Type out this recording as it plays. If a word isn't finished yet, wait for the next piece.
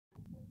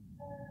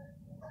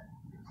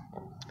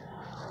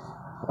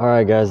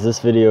Alright guys, this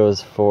video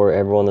is for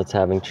everyone that's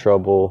having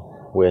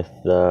trouble with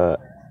the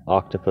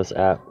Octopus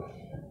app.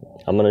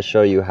 I'm going to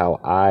show you how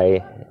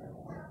I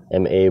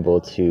am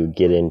able to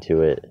get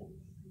into it.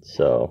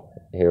 So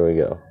here we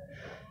go.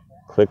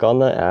 Click on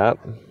the app.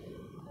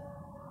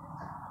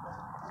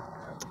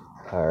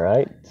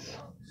 Alright.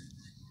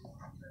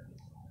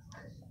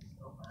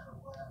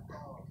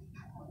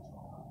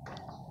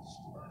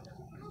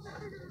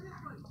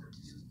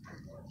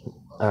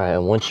 Alright,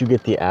 and once you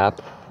get the app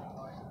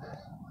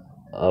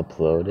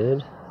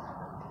uploaded,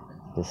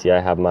 you see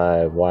I have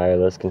my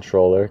wireless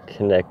controller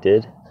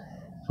connected,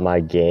 my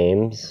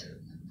games,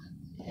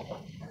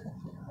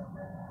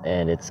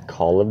 and it's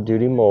Call of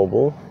Duty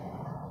Mobile.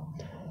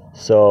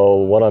 So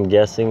what I'm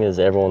guessing is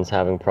everyone's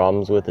having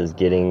problems with is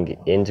getting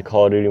into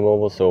Call of Duty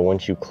Mobile. So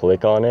once you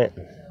click on it,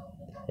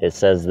 it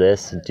says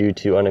this: due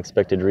to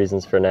unexpected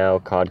reasons for now,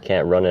 COD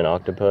can't run in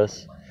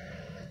Octopus.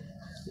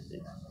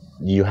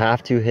 You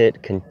have to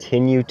hit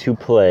continue to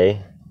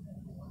play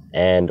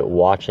and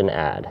watch an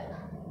ad.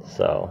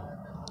 So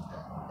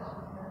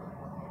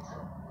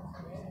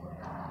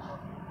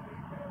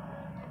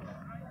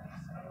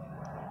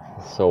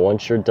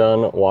once you're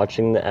done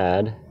watching the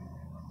ad,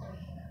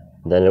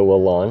 then it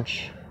will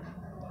launch.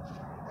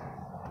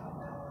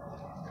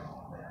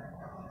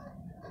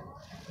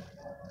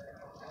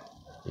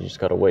 You just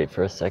gotta wait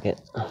for a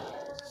second.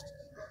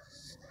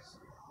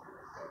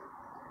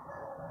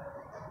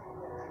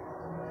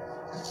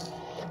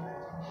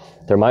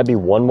 There might be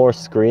one more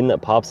screen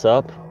that pops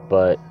up,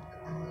 but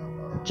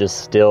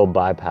just still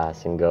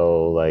bypass and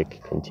go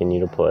like continue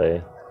to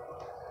play,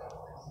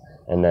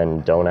 and then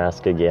don't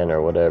ask again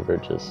or whatever.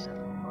 Just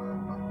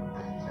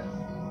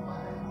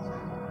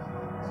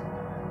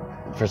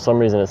for some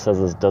reason it says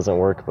this doesn't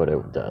work, but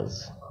it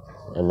does.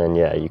 And then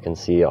yeah, you can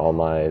see all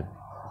my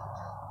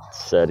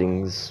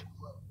settings.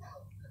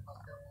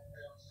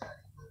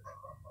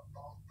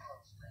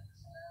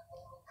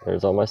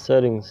 There's all my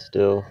settings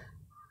still.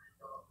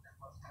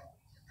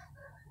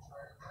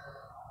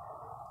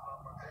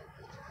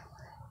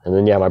 And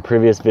then yeah, my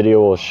previous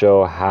video will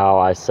show how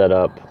I set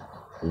up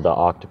the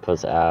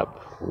Octopus app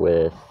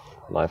with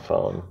my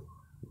phone.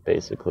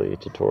 Basically a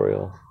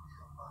tutorial.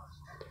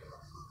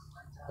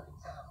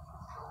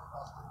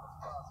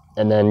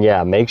 And then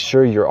yeah, make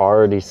sure you're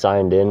already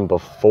signed in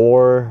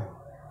before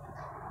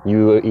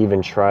you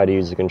even try to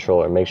use the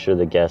controller. Make sure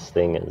the guest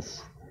thing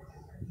is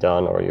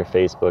done, or your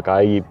Facebook.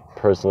 I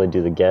personally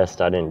do the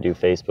guest, I didn't do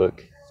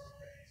Facebook.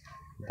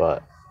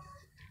 But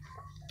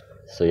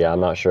so yeah, I'm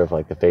not sure if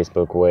like the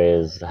Facebook way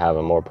is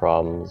having more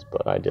problems,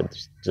 but I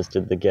just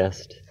did the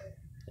guest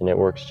and it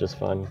works just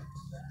fine.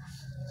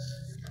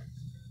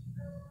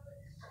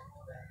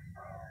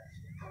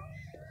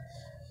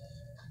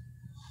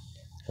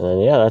 And then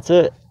yeah, that's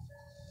it.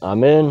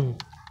 I'm in.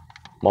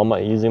 I'm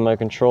using my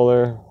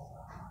controller.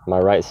 My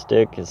right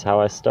stick is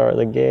how I start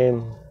the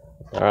game.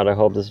 Alright, I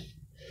hope this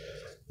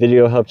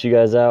video helped you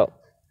guys out.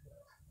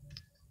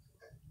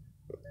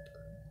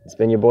 It's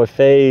been your boy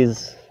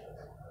FaZe.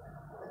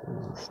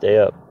 Stay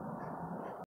up.